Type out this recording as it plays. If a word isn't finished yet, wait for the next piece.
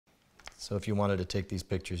So if you wanted to take these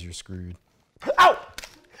pictures, you're screwed. Ow!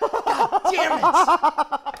 Damn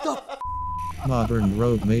it! Modern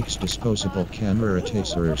Rogue makes disposable camera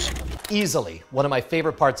tasers. Easily, one of my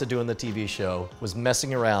favorite parts of doing the TV show was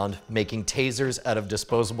messing around, making tasers out of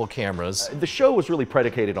disposable cameras. The show was really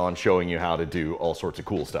predicated on showing you how to do all sorts of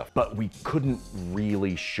cool stuff, but we couldn't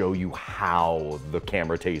really show you how the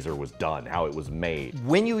camera taser was done, how it was made.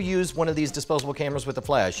 When you use one of these disposable cameras with a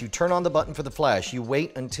flash, you turn on the button for the flash, you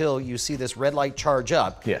wait until you see this red light charge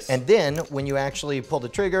up. Yes. And then when you actually pull the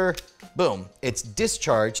trigger, boom, it's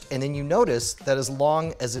discharged, and then you notice that as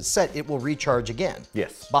long as it's set, it will recharge again.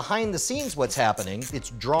 Yes. Behind the scenes, what's happening, it's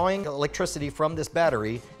drawing electricity from this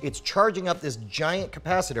battery, it's charging up this giant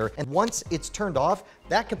capacitor, and once it's turned off,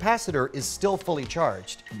 that capacitor is still fully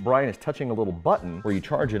charged. Brian is touching a little button where you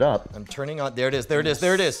charge it up. I'm turning on, there it is, there it is,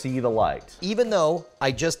 there it is. See the light. Even though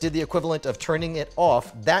I just did the equivalent of turning it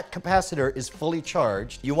off, that capacitor is fully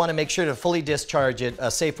charged. You want to make sure to fully discharge it.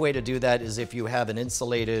 A safe way to do that is if you have an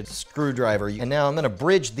insulated screwdriver. And now I'm going to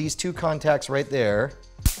bridge these two contacts right there.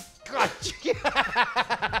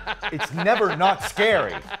 It's never not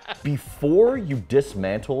scary. Before you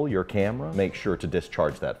dismantle your camera, make sure to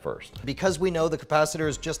discharge that first. Because we know the capacitor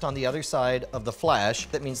is just on the other side of the flash,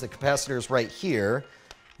 that means the capacitor is right here,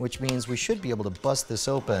 which means we should be able to bust this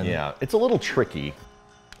open. Yeah, it's a little tricky.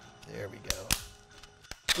 There we go.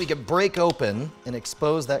 We could break open and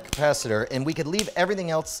expose that capacitor, and we could leave everything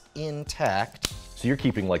else intact. So you're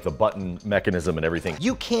keeping like the button mechanism and everything.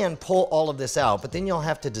 You can pull all of this out, but then you'll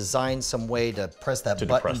have to design some way to press that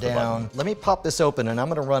button down. Let me pop this open, and I'm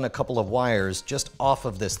gonna run a couple of wires just off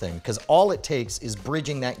of this thing, because all it takes is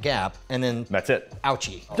bridging that gap, and then that's it.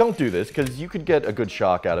 Ouchie. Don't do this, because you could get a good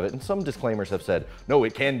shock out of it, and some disclaimers have said, no,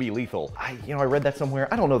 it can be lethal. I read that somewhere.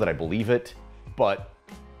 I don't know that I believe it, but...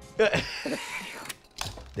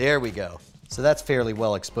 There we go. So that's fairly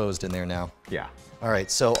well exposed in there now. Yeah. All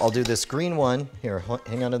right, so I'll do this green one. Here,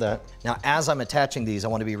 hang on to that. Now, as I'm attaching these, I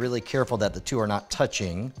want to be really careful that the two are not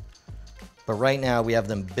touching. But right now, we have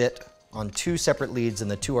them bit on two separate leads,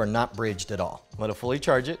 and the two are not bridged at all. I'm gonna fully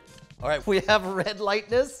charge it. All right, we have red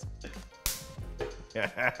lightness. So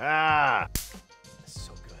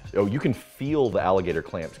good. Oh, you can feel the alligator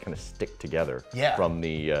clamps kind of stick together from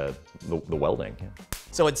the welding. Yeah.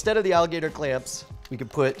 So instead of the alligator clamps, we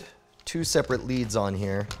could put two separate leads on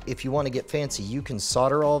here. If you want to get fancy, you can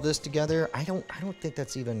solder all this together. I don't think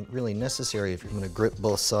that's even really necessary. I'm gonna grip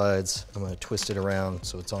both sides. I'm gonna twist it around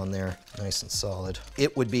so it's on there nice and solid.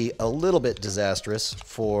 It would be a little bit disastrous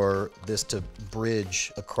for this to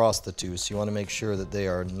bridge across the two, so you want to make sure that they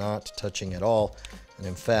are not touching at all. And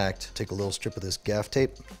in fact, take a little strip of this gaff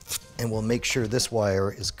tape, and we'll make sure this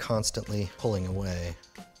wire is constantly pulling away.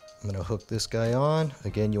 I'm gonna hook this guy on.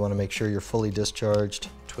 Again, you wanna make sure you're fully discharged.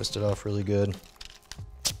 Twist it off really good.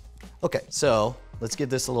 Okay, so let's give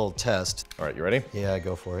this a little test. All right, you ready? Yeah,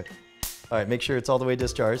 go for it. All right, make sure it's all the way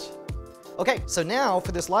discharged. Okay, so now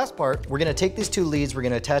for this last part, we're gonna take these two leads, we're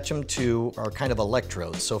gonna attach them to our kind of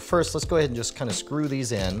electrodes. So first, let's go ahead and just kind of screw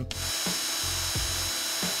these in.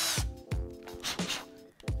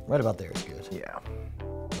 Right about there is good. Yeah.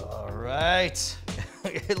 All right.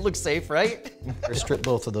 It looks safe, right? Strip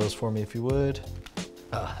both of those for me if you would.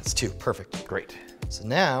 That's two, perfect. Great. So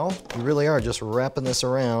now, we really are just wrapping this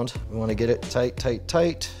around. We want to get it tight, tight,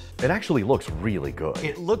 tight. It actually looks really good.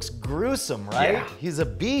 It looks gruesome, right? Yeah. He's a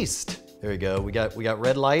beast. There we go, we got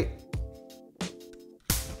red light.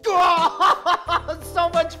 Oh, so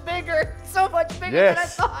much bigger than I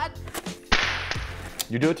thought.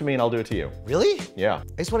 You do it to me and I'll do it to you. Really? Yeah.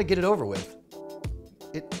 I just want to get it over with.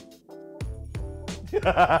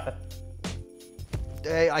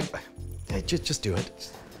 Just do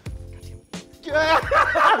it. I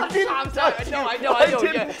know.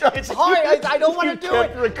 Yeah. It's hard. I don't want to do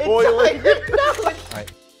it. Recoiling. All right.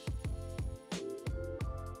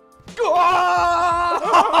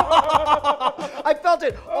 I felt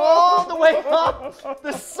it all the way up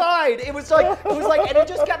the side. It was like, and it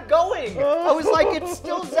just kept going. I was like, it's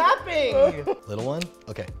still zapping. Little one.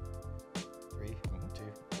 Okay. 3, 2.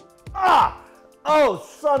 Ah! Oh,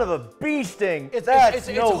 son of a bee sting! It's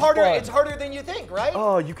no harder. fun. It's harder than you think, right?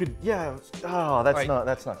 Oh, you could, yeah. Oh, that's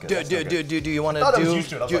not good. Do you want to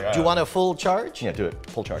do you want a full charge? Yeah, do it.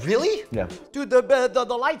 Full charge. Really? Yeah. Dude,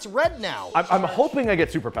 the light's red now. I'm hoping I get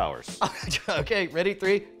superpowers. Okay, ready?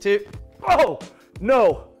 3, 2. Oh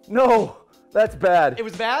no, that's bad. It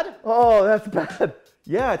was bad? Oh, that's bad.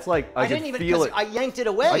 Yeah, it's like I didn't can even feel it. I yanked it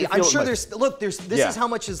away. I'm sure this is how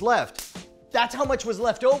much is left. That's how much was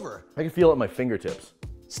left over. I can feel it at my fingertips.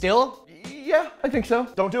 Still? Yeah, I think so.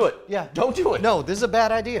 Don't do it. Yeah. Don't do it. No, this is a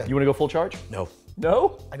bad idea. You want to go full charge? No.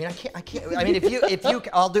 No? I mean, I can't. I mean, if you,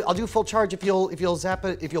 I'll do full charge if you'll zap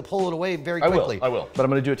it, if you'll pull it away very quickly. I will. But I'm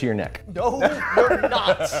gonna do it to your neck. No, you're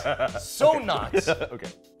not. So not. Okay.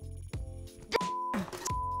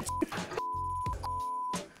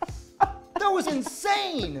 That was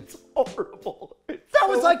insane. It's horrible. That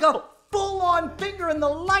was like a full-on finger in the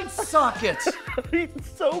light socket.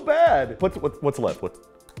 It's so bad. What's left?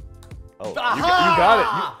 Oh, you Aha!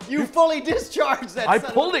 got it. You fully discharged that. I son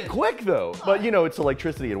of pulled a it quick though, but you know it's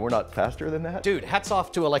electricity and we're not faster than that. Dude, hats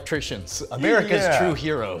off to electricians, America's Yeah. true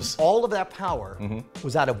heroes. All of that power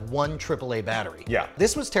was out of one AAA battery. Yeah.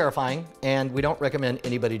 This was terrifying, and we don't recommend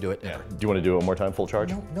anybody do it ever. Do you want to do it one more time, full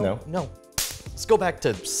charge? No. Let's go back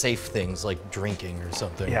to safe things like drinking or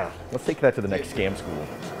something. Yeah. Let's take that to the next scam school.